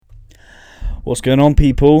What's going on,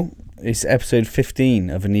 people? It's episode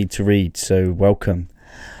 15 of A Need to Read, so welcome.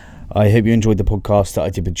 I hope you enjoyed the podcast that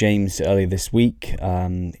I did with James earlier this week.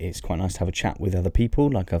 It's quite nice to have a chat with other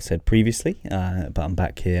people, like I've said previously, but I'm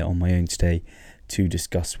back here on my own today to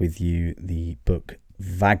discuss with you the book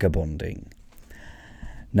Vagabonding.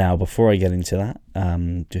 Now, before I get into that,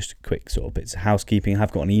 just a quick sort of bits of housekeeping.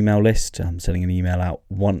 I've got an email list. I'm sending an email out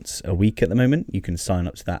once a week at the moment. You can sign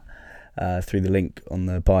up to that through the link on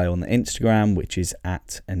the bio on the Instagram, which is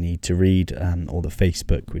at A Need to Read, or the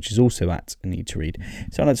Facebook, which is also at A Need to Read.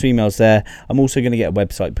 Sign up to emails there. I'm also going to get a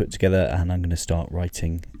website put together, and I'm going to start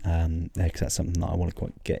writing there because that's something that I want to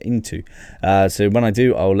quite get into. So when I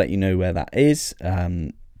do, I'll let you know where that is.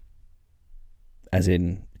 As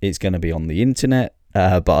in, it's going to be on the internet.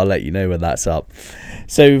 But I'll let you know when that's up.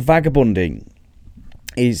 So Vagabonding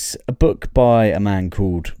is a book by a man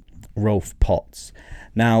called Rolf Potts.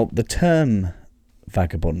 Now, the term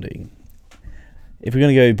vagabonding, if we're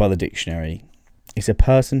going to go by the dictionary, it's a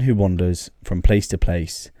person who wanders from place to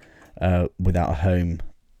place without a home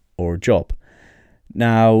or a job.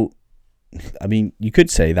 Now, I mean, you could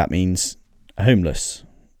say that means homeless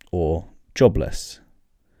or jobless.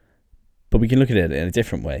 But we can look at it in a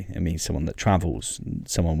different way. It means someone that travels,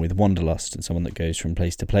 someone with wanderlust, and someone that goes from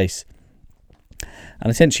place to place.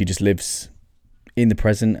 And essentially just lives in the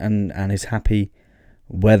present and is happy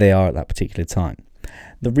where they are at that particular time.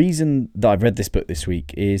 The reason that I've read this book this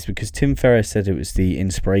week is because Tim Ferriss said it was the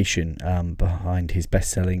inspiration behind his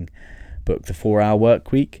best-selling book, The 4-Hour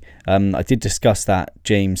Workweek. I did discuss that.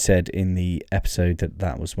 James said in the episode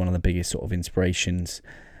that was one of the biggest sort of inspirations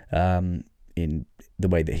in the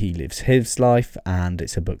way that he lives his life, and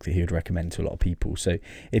it's a book that he would recommend to a lot of people. So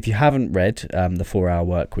if you haven't read The 4-Hour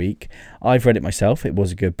Workweek, I've read it myself. It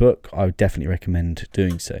was a good book. I would definitely recommend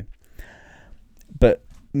doing so. But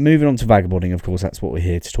moving on to Vagabonding, of course, that's what we're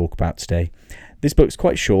here to talk about today. This book's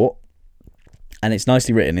quite short, and it's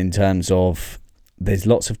nicely written in terms of there's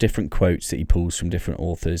lots of different quotes that he pulls from different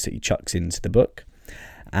authors that he chucks into the book,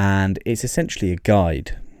 and it's essentially a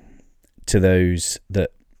guide to those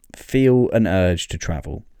that feel an urge to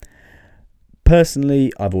travel.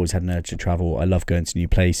 Personally, I've always had an urge to travel. I love going to new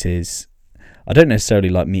places. I don't necessarily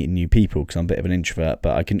like meeting new people because I'm a bit of an introvert,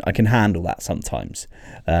 but I can handle that sometimes.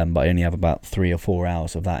 But I only have about 3 or 4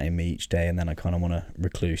 hours of that in me each day, and then I kind of want to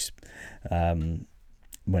recluse,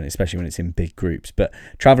 especially when it's in big groups. But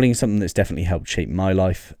traveling is something that's definitely helped shape my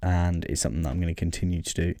life, and it's something that I'm going to continue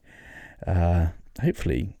to do.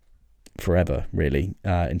 Hopefully forever, really,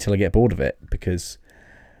 until I get bored of it, because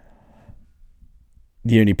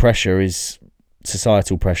the only pressure is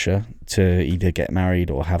societal pressure to either get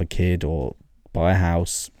married or have a kid or buy a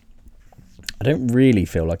house. I don't really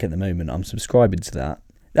feel like at the moment I'm subscribing to that.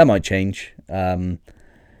 That might change, but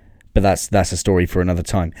that's a story for another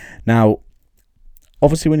time. Now,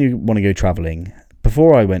 obviously when you want to go travelling,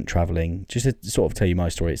 before I went travelling, just to sort of tell you my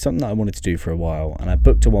story, it's something that I wanted to do for a while, and I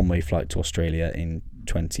booked a one-way flight to Australia in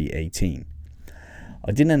 2018.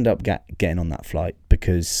 I didn't end up getting on that flight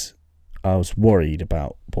because I was worried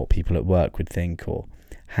about what people at work would think or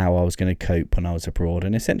how I was going to cope when I was abroad.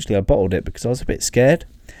 And essentially I bottled it because I was a bit scared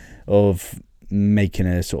of making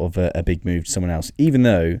a sort of a big move to someone else. Even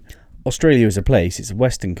though Australia is a place, it's a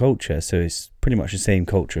Western culture, so it's pretty much the same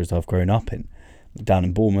culture as I've grown up in. Down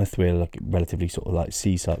in Bournemouth, we're like relatively sort of like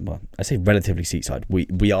seaside. Well, I say relatively seaside.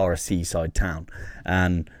 We are a seaside town,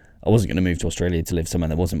 and I wasn't going to move to Australia to live somewhere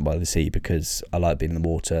that wasn't by the sea because I like being in the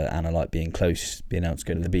water and I like being close, being able to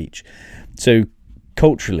go to the beach. So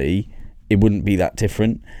culturally, it wouldn't be that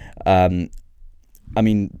different. I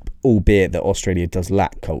mean, albeit that Australia does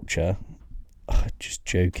lack culture. Just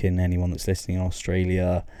joking, anyone that's listening in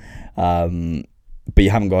Australia. But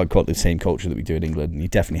you haven't quite got the same culture that we do in England, and you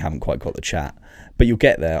definitely haven't quite got the chat. But you'll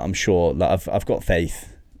get there, I'm sure. Like I've got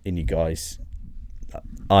faith in you guys.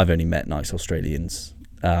 I've only met nice Australians.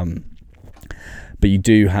 But you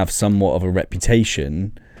do have somewhat of a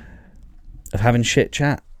reputation of having shit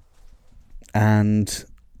chat, and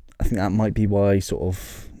I think that might be why sort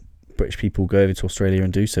of British people go over to Australia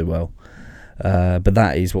and do so well. But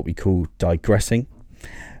that is what we call digressing.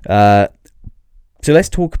 So let's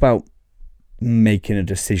talk about making a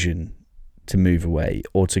decision to move away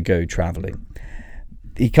or to go travelling.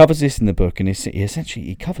 He covers this in the book, and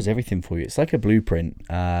he covers everything for you. It's like a blueprint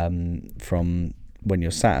from when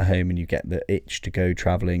you're sat at home and you get the itch to go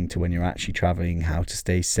travelling to when you're actually travelling, how to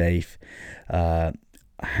stay safe,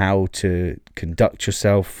 how to conduct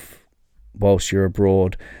yourself whilst you're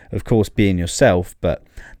abroad. Of course, being yourself, but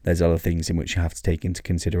there's other things in which you have to take into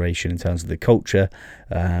consideration in terms of the culture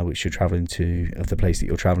which you're travelling to, of the place that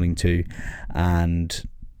you're travelling to, and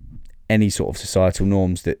any sort of societal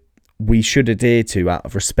norms that we should adhere to out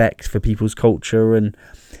of respect for people's culture. And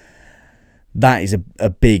that is a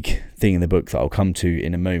big thing in the book that I'll come to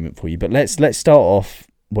in a moment for you. But let's start off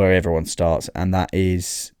where everyone starts, and that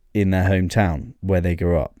is in their hometown where they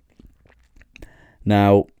grew up.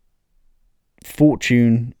 Now,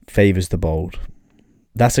 fortune favours the bold.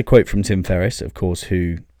 That's a quote from Tim Ferriss, of course,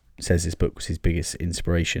 who says this book was his biggest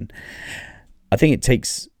inspiration. I think it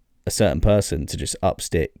takes a certain person to just up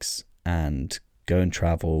sticks and go and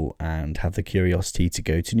travel and have the curiosity to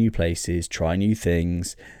go to new places, try new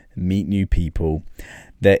things, meet new people.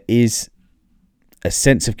 There is a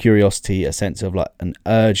sense of curiosity, a sense of like an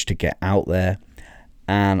urge to get out there.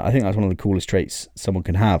 And I think that's one of the coolest traits someone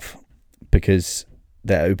can have, because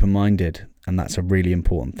they're open-minded, and that's a really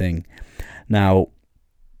important thing. Now,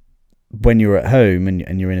 when you're at home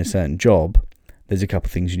and you're in a certain job, there's a couple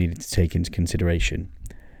of things you need to take into consideration.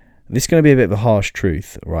 This is going to be a bit of a harsh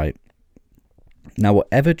truth, right? Now,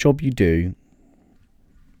 whatever job you do,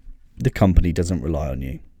 the company doesn't rely on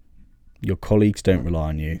you. Your colleagues don't rely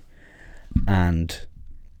on you. And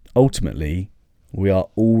ultimately, we are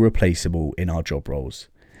all replaceable in our job roles.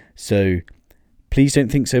 So please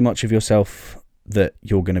don't think so much of yourself that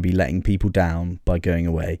you're going to be letting people down by going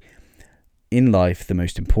away. In life, the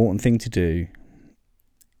most important thing to do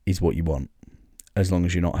is what you want, as long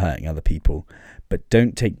as you're not hurting other people. But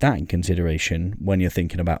don't take that in consideration when you're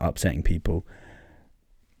thinking about upsetting people.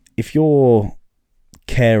 If you're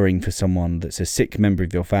caring for someone that's a sick member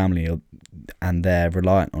of your family and they're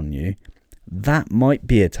reliant on you, that might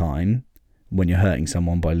be a time when you're hurting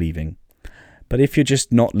someone by leaving. But if you're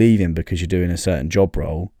just not leaving because you're doing a certain job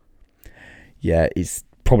role, yeah, it's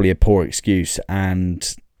probably a poor excuse,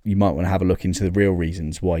 and you might want to have a look into the real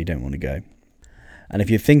reasons why you don't want to go. And if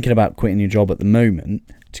you're thinking about quitting your job at the moment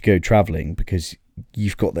to go travelling because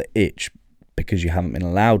you've got the itch because you haven't been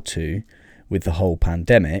allowed to with the whole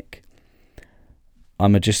pandemic,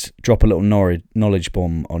 I'm going to just drop a little knowledge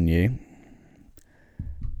bomb on you.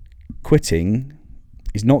 Quitting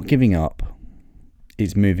is not giving up,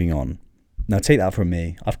 it's moving on. Now, take that from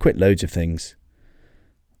me. I've quit loads of things.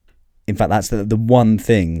 In fact, that's the one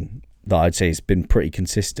thing that I'd say has been pretty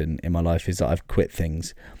consistent in my life, is that I've quit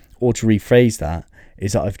things. Or to rephrase that,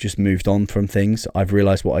 is that I've just moved on from things. I've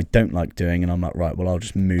realised what I don't like doing, and I'm like, right, well, I'll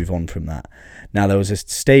just move on from that. Now, there was a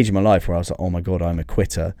stage in my life where I was like, oh my God, I'm a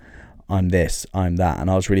quitter. I'm this, I'm that. And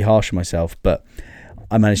I was really harsh on myself, but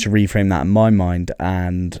I managed to reframe that in my mind.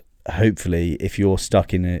 And hopefully, if you're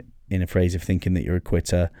stuck in a phrase of thinking that you're a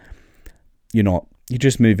quitter, you're not. You're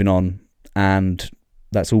just moving on, and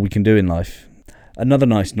that's all we can do in life. Another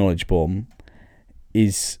nice knowledge bomb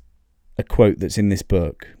is a quote that's in this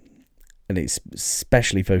book, and it's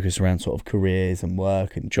especially focused around sort of careers and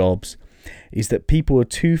work and jobs, is that people are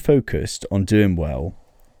too focused on doing well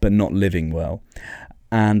but not living well.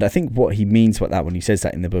 And I think what he means by that when he says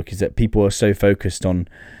that in the book is that people are so focused on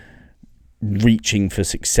reaching for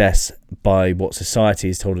success by what society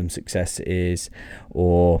has told them success is,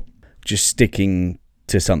 or just sticking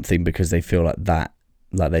to something because they feel like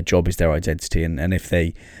their job is their identity, and if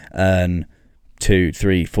they earn 2,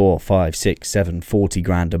 3, 4, 5, 6, 7, 40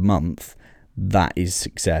 grand a month, that is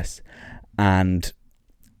success. And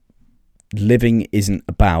living isn't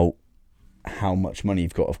about how much money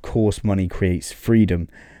you've got. Of course, money creates freedom,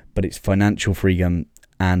 but it's financial freedom,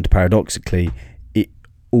 and paradoxically, it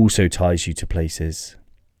also ties you to places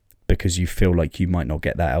because you feel like you might not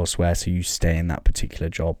get that elsewhere, so you stay in that particular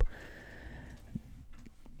job.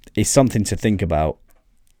 It's something to think about.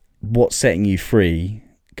 What's setting you free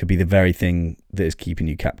could be the very thing that is keeping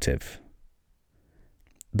you captive.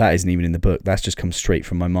 That isn't even in the book. That's just come straight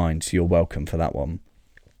from my mind, so you're welcome for that one.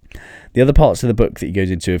 The other parts of the book that he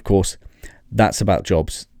goes into, of course, that's about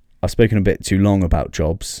jobs. I've spoken a bit too long about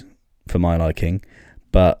jobs for my liking,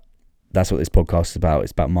 but that's what this podcast is about.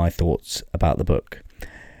 It's about my thoughts about the book.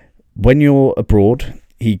 When you're abroad,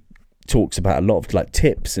 he talks about a lot of like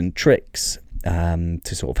tips and tricks to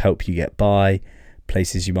sort of help you get by,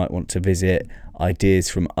 places you might want to visit, ideas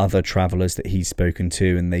from other travellers that he's spoken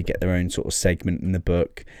to, and they get their own sort of segment in the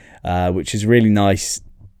book, which is really nice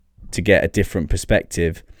to get a different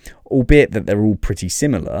perspective, albeit that they're all pretty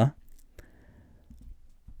similar.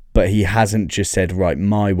 But he hasn't just said, right,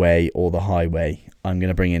 my way or the highway. I'm going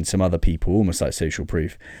to bring in some other people, almost like social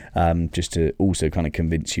proof, just to also kind of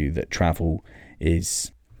convince you that travel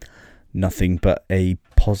is nothing but a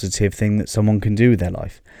positive thing that someone can do with their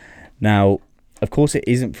life. Now, of course, it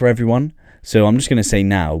isn't for everyone. So I'm just going to say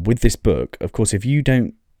now, with this book, of course, if you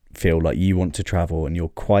don't feel like you want to travel and you're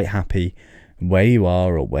quite happy where you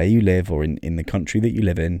are or where you live or in the country that you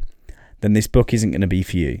live in, then this book isn't going to be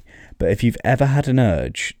for you. But if you've ever had an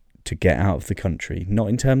urge to get out of the country, not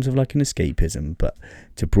in terms of like an escapism, but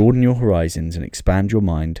to broaden your horizons and expand your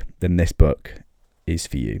mind, then this book is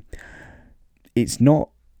for you. It's not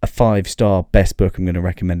a 5-star best book. I'm going to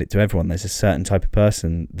recommend it to everyone. There's a certain type of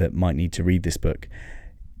person that might need to read this book.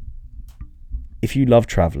 If you love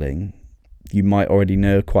traveling, you might already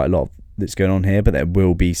know quite a lot that's going on here, but there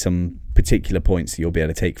will be some particular points that you'll be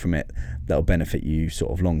able to take from it that'll benefit you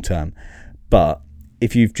sort of long term. But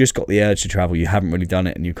if you've just got the urge to travel, you haven't really done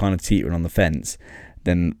it, and you're kind of teetering on the fence,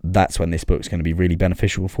 then that's when this book's going to be really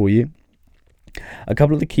beneficial for you. A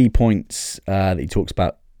couple of the key points that he talks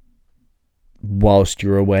about whilst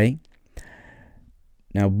you're away.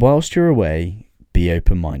 Now, whilst you're away, be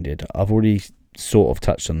open-minded. I've already sort of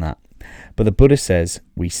touched on that. But the Buddha says,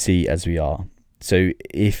 we see as we are. So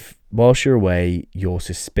if whilst you're away, you're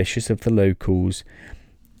suspicious of the locals,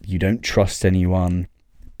 you don't trust anyone,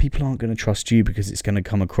 people aren't going to trust you because it's going to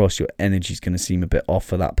come across, your energy's going to seem a bit off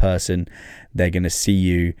for that person. They're going to see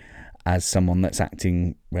you as someone that's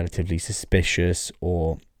acting relatively suspicious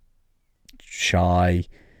or shy.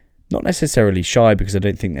 Not necessarily shy, because I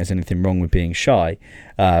don't think there's anything wrong with being shy.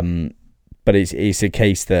 But it's a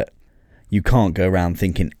case that you can't go around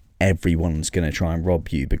thinking everyone's going to try and rob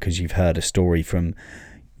you because you've heard a story from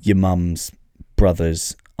your mum's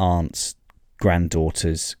brother's aunt's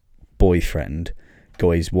granddaughter's boyfriend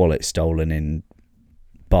got his wallet stolen in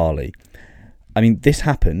Bali. I mean, this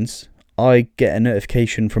happens. I get a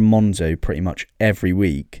notification from Monzo pretty much every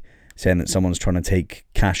week saying that someone's trying to take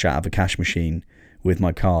cash out of a cash machine with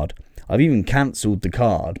my card. I've even cancelled the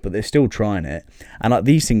card, but they're still trying it. And like,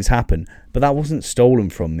 these things happen, but that wasn't stolen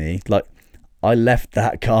from me. Like, I left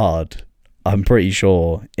that card, I'm pretty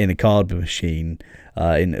sure, in a card machine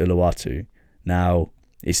in Uluwatu. Now,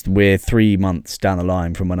 we're 3 months down the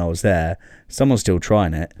line from when I was there. Someone's still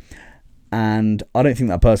trying it. And I don't think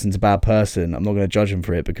that person's a bad person. I'm not going to judge them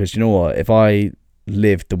for it, because you know what? If I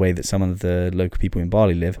lived the way that some of the local people in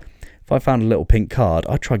Bali live, if I found a little pink card,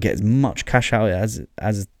 I'd try to get as much cash out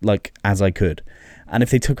as I could. And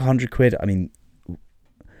if they took 100 quid, I mean,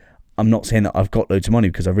 I'm not saying that I've got loads of money,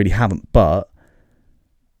 because I really haven't, but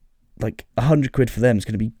like 100 quid for them is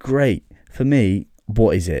going to be great. For me,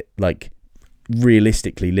 what is it? Like,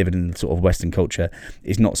 realistically, living in sort of Western culture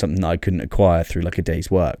is not something that I couldn't acquire through like a day's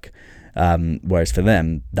work. Whereas for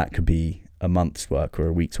them, that could be a month's work or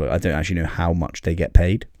a week's work. I don't actually know how much they get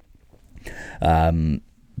paid.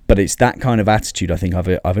 But it's that kind of attitude I think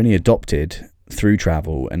I've only adopted through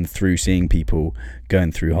travel and through seeing people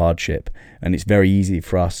going through hardship. And it's very easy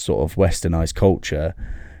for us, sort of westernized culture,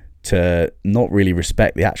 to not really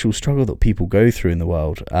respect the actual struggle that people go through in the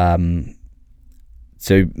world.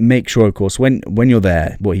 So make sure, of course, when you're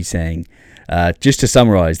there, what he's saying, just to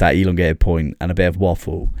summarize that elongated point and a bit of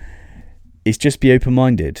waffle, is just be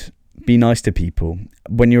open-minded, be nice to people.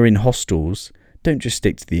 When you're in hostels, don't just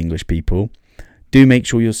stick to the English people. Do make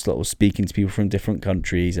sure you're sort of speaking to people from different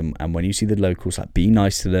countries, and when you see the locals, like, be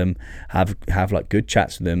nice to them, have like good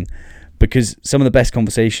chats with them, because some of the best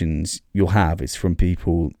conversations you'll have is from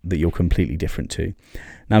people that you're completely different to.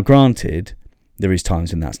 Now, granted, there is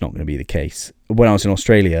times when that's not going to be the case. When I was in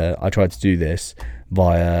Australia, I tried to do this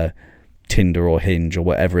via Tinder or Hinge or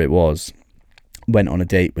whatever it was. Went on a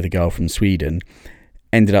date with a girl from Sweden,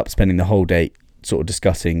 ended up spending the whole date sort of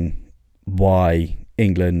discussing why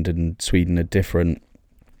England and Sweden are different.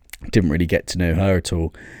 Didn't really get to know her at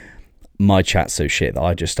all. My chat's so shit that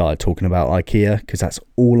I just started talking about IKEA, because that's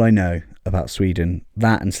all I know about Sweden.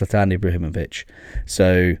 That and Zlatan Ibrahimovic.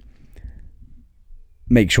 So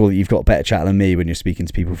make sure that you've got a better chat than me when you're speaking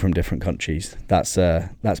to people from different countries. That's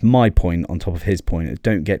my point on top of his point.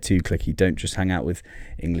 Don't get too cliquey. Don't just hang out with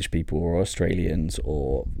English people or Australians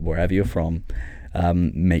or wherever you're from.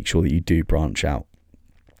 Make sure that you do branch out.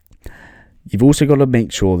 You've also got to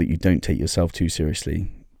make sure that you don't take yourself too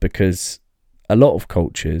seriously, because a lot of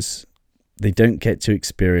cultures, they don't get to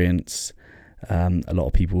experience a lot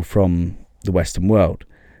of people from the Western world,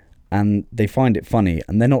 and they find it funny,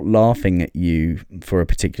 and they're not laughing at you for a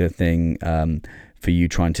particular thing, for you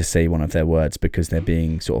trying to say one of their words because they're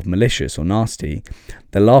being sort of malicious or nasty.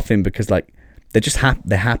 They're laughing because, like, they're just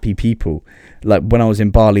they're happy people. Like when I was in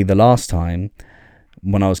Bali the last time,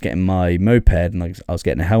 when I was getting my moped and I was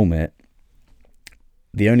getting a helmet,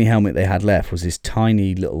 the only helmet they had left was this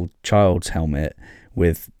tiny little child's helmet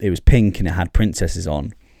it was pink and it had princesses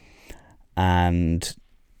on. And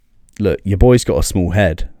look, your boy's got a small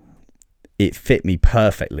head. It fit me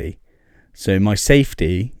perfectly. So my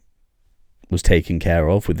safety was taken care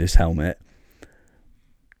of with this helmet.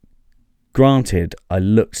 Granted, I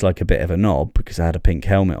looked like a bit of a knob because I had a pink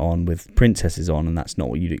helmet on with princesses on, and that's not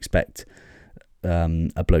what you'd expect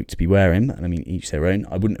a bloke to be wearing, and I mean, each their own.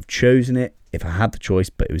 I wouldn't have chosen it if I had the choice,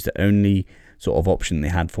 but it was the only sort of option they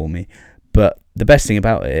had for me. But the best thing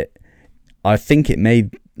about it, I think it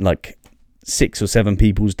made like 6 or 7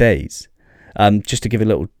 people's days. Just to give a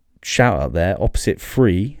little shout out there, opposite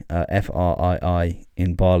Free, Frii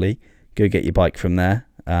in Bali, go get your bike from there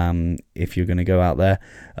if you're going to go out there,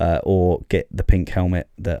 or get the pink helmet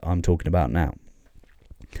that I'm talking about now.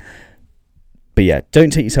 But yeah,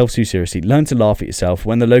 don't take yourself too seriously. Learn to laugh at yourself.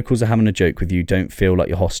 When the locals are having a joke with you, don't feel like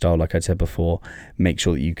you're hostile, like I said before. Make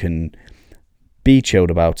sure that you can be chilled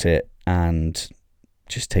about it and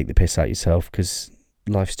just take the piss out of yourself, because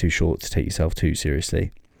life's too short to take yourself too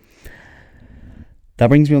seriously. That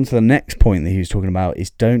brings me on to the next point that he was talking about, is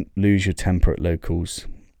don't lose your temper at locals.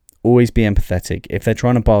 Always be empathetic. If they're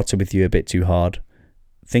trying to barter with you a bit too hard,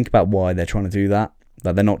 think about why they're trying to do that.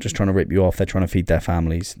 Like, they're not just trying to rip you off, they're trying to feed their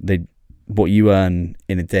families. What you earn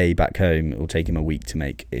in a day back home, it will take them a week to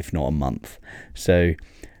make, if not a month. So,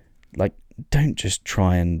 like, don't just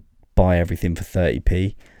try and buy everything for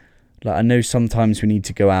 30p. Like, I know sometimes we need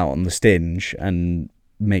to go out on the stinge and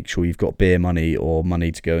make sure you've got beer money or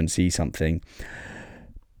money to go and see something.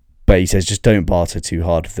 But he says just don't barter too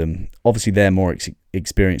hard with them. Obviously, they're more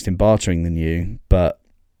experienced in bartering than you, but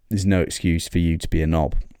there's no excuse for you to be a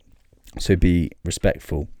knob. So be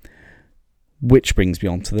respectful. Which brings me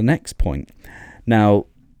on to the next point. Now,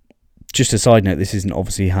 just a side note, this isn't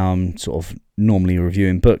obviously how I'm sort of normally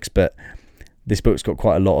reviewing books, but this book's got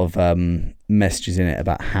quite a lot of messages in it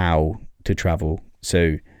about how to travel.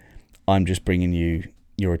 So I'm just bringing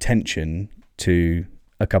your attention to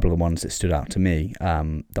a couple of the ones that stood out to me,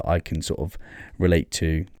 that I can sort of relate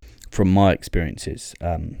to from my experiences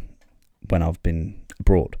when I've been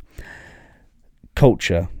abroad.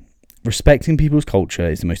 Culture. Respecting people's culture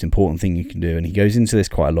is the most important thing you can do, and he goes into this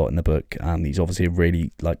quite a lot in the book. He's obviously a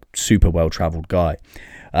really super well-travelled guy.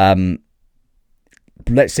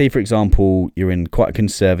 Let's say, for example, you're in quite a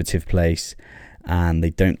conservative place and they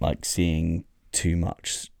don't like seeing too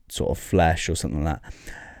much sort of flesh or something like that.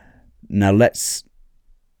 Now let's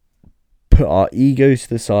put our egos to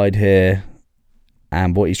the side here,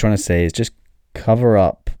 and what he's trying to say is just cover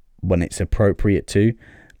up when it's appropriate to.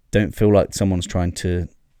 Don't feel like someone's trying to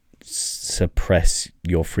suppress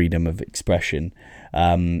your freedom of expression.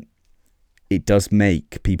 It does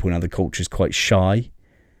make people in other cultures quite shy.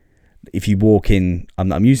 If you walk in,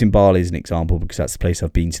 I'm using Bali as an example because that's the place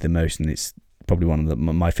I've been to the most, and it's probably one of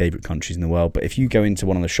my favourite countries in the world. But if you go into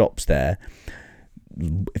one of the shops there,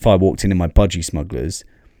 if I walked in my budgie smugglers,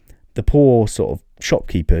 the poor sort of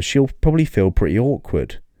shopkeeper, she'll probably feel pretty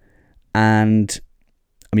awkward. And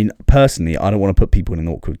I mean, personally, I don't want to put people in an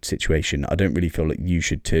awkward situation. I don't really feel like you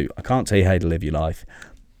should too. I can't tell you how to live your life,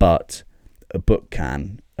 but a book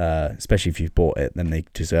can, especially if you've bought it, then they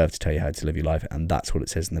deserve to tell you how to live your life, and that's what it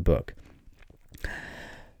says in the book.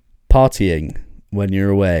 Partying when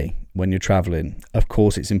you're away, when you're traveling, of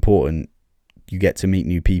course it's important. You get to meet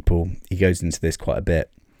new people. He goes into this quite a bit.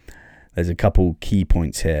 There's a couple key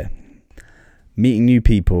points here. Meeting new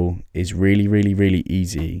people is really, really, really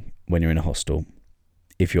easy when you're in a hostel,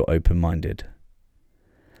 if you're open-minded.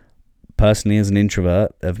 Personally, as an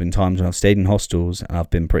introvert, there have been times when I've stayed in hostels and I've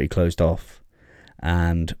been pretty closed off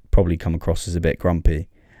and probably come across as a bit grumpy.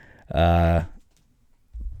 But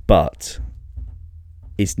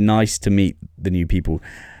it's nice to meet the new people.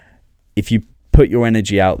 If you put your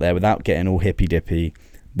energy out there without getting all hippy-dippy,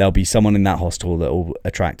 there'll be someone in that hostel that will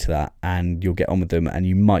attract to that, and you'll get on with them, and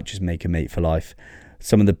you might just make a mate for life.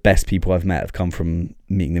 Some of the best people I've met have come from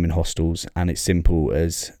meeting them in hostels, and it's simple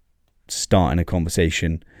as starting a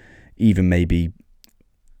conversation. Even maybe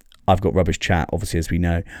I've got rubbish chat, obviously, as we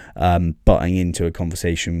know, butting into a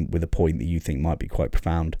conversation with a point that you think might be quite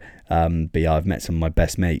profound. But yeah, I've met some of my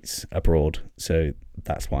best mates abroad, so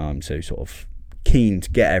that's why I'm so sort of keen to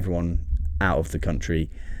get everyone out of the country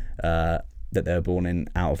that they were born in,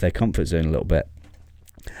 out of their comfort zone a little bit.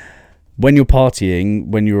 When you're partying,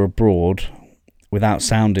 when you're abroad, without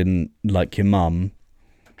sounding like your mum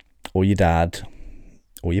or your dad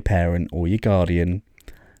or your parent or your guardian,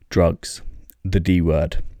 drugs, the D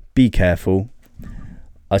word. Be careful.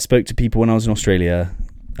 I spoke to people when I was in Australia,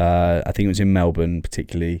 I think it was in Melbourne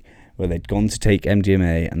particularly, where they'd gone to take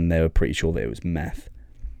MDMA and they were pretty sure that it was meth.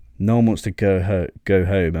 No one wants to go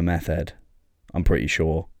home a meth head, I'm pretty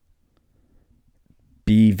sure.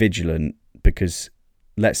 Be vigilant, because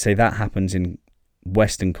let's say that happens in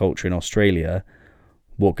Western culture in Australia.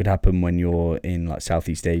 What could happen when you're in like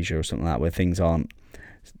Southeast Asia or something like that, where things aren't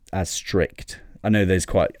as strict? I know there's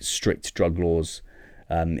quite strict drug laws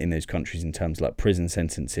in those countries in terms of like prison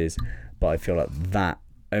sentences, but I feel like that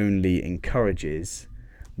only encourages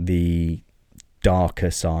the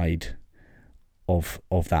darker side of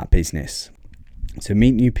that business. So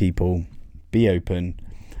meet new people, be open,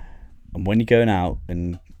 and when you're going out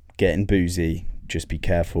and getting boozy, just be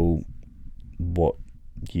careful what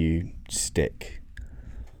you stick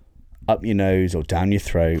up your nose or down your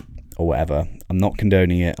throat or whatever. I'm not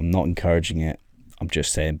condoning it, I'm not encouraging it, I'm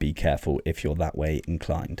just saying be careful if you're that way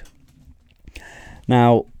inclined.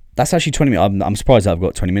 Now, that's actually 20 minutes. I'm surprised I've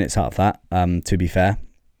got 20 minutes out of that, to be fair.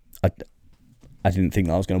 I didn't think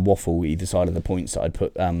that I was going to waffle either side of the points that I'd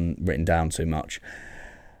put written down so much.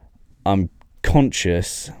 I'm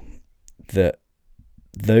conscious that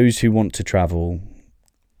those who want to travel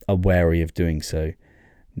are wary of doing so.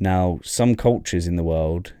 Now, some cultures in the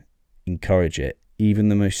world encourage it. Even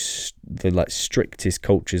the strictest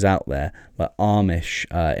cultures out there, like Amish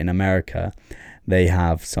in America, they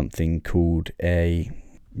have something called a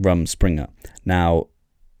Rumspringa. Now,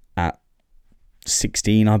 at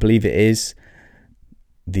 16, I believe it is,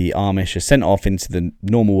 the Amish are sent off into the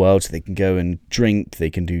normal world so they can go and drink, they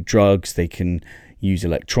can do drugs, they can use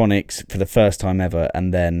electronics for the first time ever,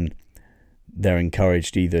 and then they're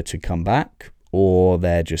encouraged either to come back or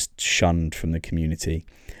they're just shunned from the community.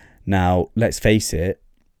 Now, let's face it,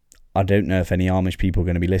 I don't know if any Amish people are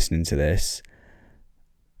going to be listening to this,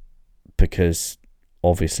 because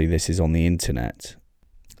obviously this is on the internet,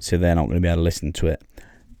 so they're not going to be able to listen to it.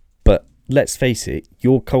 But let's face it,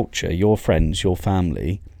 your culture, your friends, your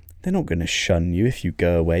family, they're not going to shun you if you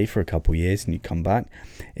go away for a couple of years and you come back.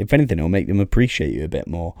 If anything, it'll make them appreciate you a bit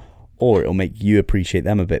more, or it'll make you appreciate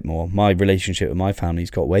them a bit more. My relationship with my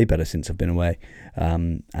family's got way better since I've been away,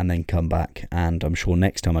 and then come back, and I'm sure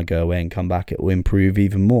next time I go away and come back, it will improve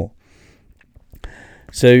even more.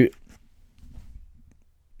 So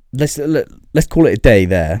let's call it a day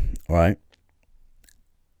there, all right?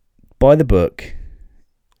 Buy the book,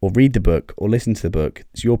 or read the book, or listen to the book.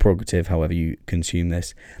 It's your prerogative, however you consume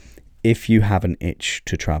this. If you have an itch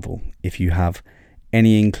to travel, if you have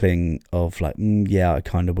any inkling of I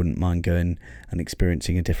kind of wouldn't mind going and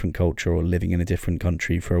experiencing a different culture or living in a different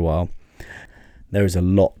country for a while, there is a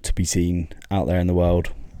lot to be seen out there in the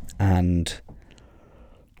world, and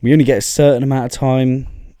we only get a certain amount of time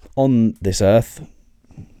on this earth.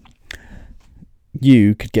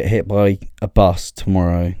 You could get hit by a bus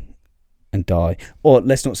tomorrow and die. Or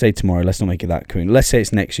let's not say tomorrow, let's not make it that cool. Let's say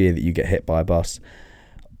it's next year that you get hit by a bus.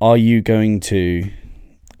 Are you going to,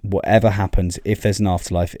 whatever happens, if there's an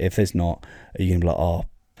afterlife, if there's not, are you going to be like, oh,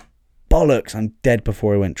 bollocks, I'm dead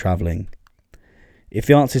before I went travelling? If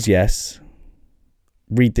the answer is yes,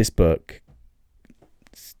 read this book.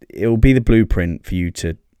 It will be the blueprint for you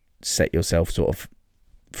to set yourself sort of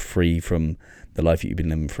free from the life that you've been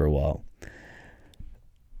living for a while.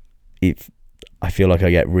 I feel like I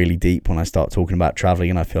get really deep when I start talking about travelling,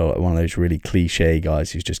 and I feel like one of those really cliche guys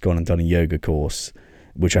who's just gone and done a yoga course,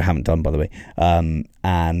 which I haven't done, by the way,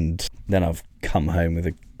 and then I've come home with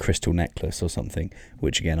a crystal necklace or something,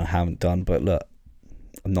 which again I haven't done. But look,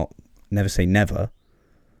 never say never.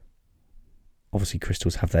 Obviously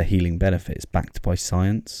crystals have their healing benefits backed by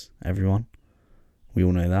science, everyone. We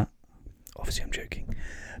all know that. Obviously I'm joking.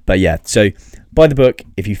 But yeah, so buy the book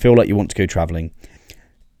if you feel like you want to go travelling.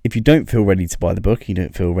 If you don't feel ready to buy the book, you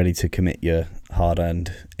don't feel ready to commit your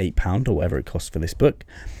hard-earned £8 or whatever it costs for this book,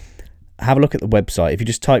 have a look at the website. If you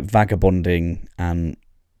just type Vagabonding and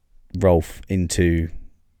Rolf into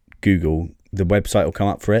Google, the website will come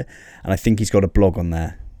up for it. And I think he's got a blog on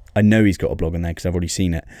there. I know he's got a blog on there because I've already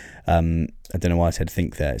seen it. I don't know why I said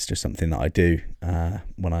think there. It's just something that I do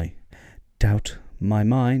when I doubt my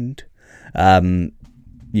mind.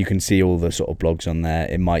 You can see all the sort of blogs on there.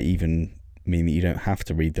 It might even mean that you don't have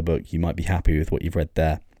to read the book. You might be happy with what you've read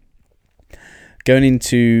there. Going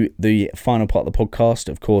into the final part of the podcast,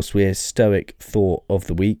 of course, we're Stoic Thought of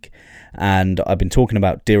the Week. And I've been talking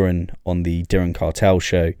about Diran on the Diran Cartel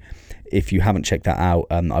show. If you haven't checked that out,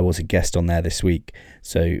 I was a guest on there this week,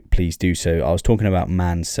 so please do so. I was talking about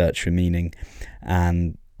man's search for meaning,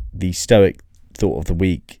 and the Stoic Thought of the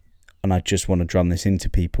Week, and I just want to drum this into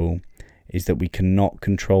people, is that we cannot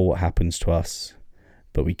control what happens to us,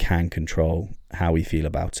 but we can control how we feel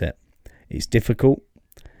about it. It's difficult.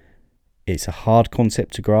 It's a hard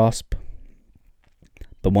concept to grasp.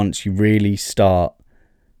 But once you really start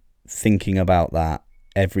thinking about that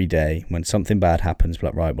every day, when something bad happens,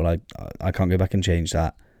 like, right, well, I can't go back and change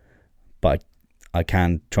that, but I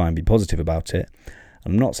can try and be positive about it.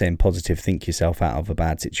 I'm not saying positive, think yourself out of a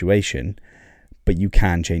bad situation, but you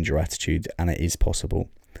can change your attitude, and it is possible.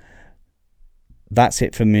 That's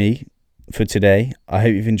it for me for today. I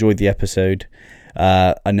hope you've enjoyed the episode.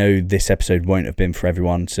 I know this episode won't have been for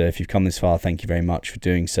everyone, so if you've come this far, thank you very much for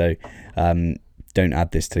doing so. Don't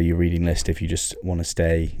add this to your reading list if you just want to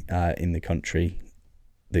stay in the country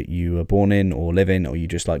that you were born in or live in, or you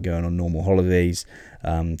just like going on normal holidays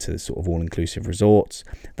to sort of all-inclusive resorts.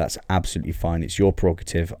 That's absolutely fine. It's your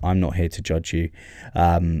prerogative. I'm not here to judge you.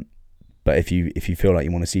 But if you feel like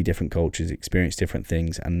you want to see different cultures, experience different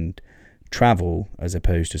things, and travel as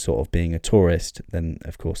opposed to sort of being a tourist, then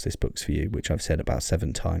of course this book's for you, which I've said about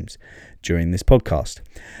 7 times during this podcast.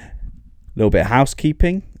 A little bit of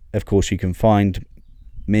housekeeping. Of course, you can find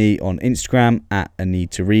me on Instagram at A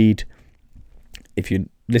Need to Read. If you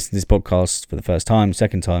listen to this podcast for the first time,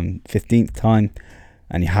 second time, 15th time,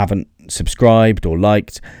 and you haven't subscribed or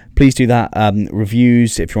liked, please do that.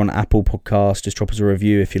 Reviews, if you're on Apple Podcasts, just drop us a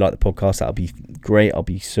review if you like the podcast. That'll be great. I'll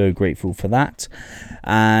be so grateful for that.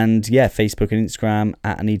 And yeah, Facebook and Instagram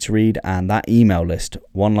at A Need to Read, and that email list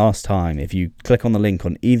one last time. If you click on the link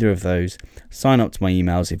on either of those, sign up to my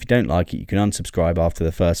emails. If you don't like it, you can unsubscribe after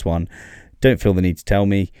the first one. Don't feel the need to tell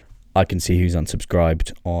me. I can see who's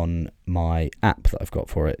unsubscribed on my app that I've got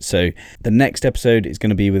for it. So the next episode is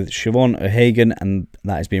going to be with Siobhan O'Hagan, and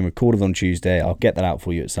that is being recorded on Tuesday. I'll get that out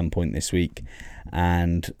for you at some point this week.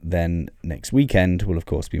 And then next weekend will, of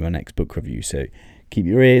course, be my next book review. So keep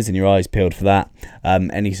your ears and your eyes peeled for that.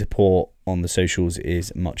 Any support on the socials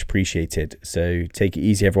is much appreciated. So take it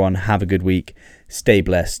easy, everyone. Have a good week. Stay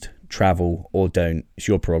blessed. Travel or don't. It's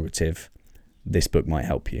your prerogative. This book might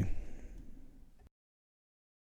help you.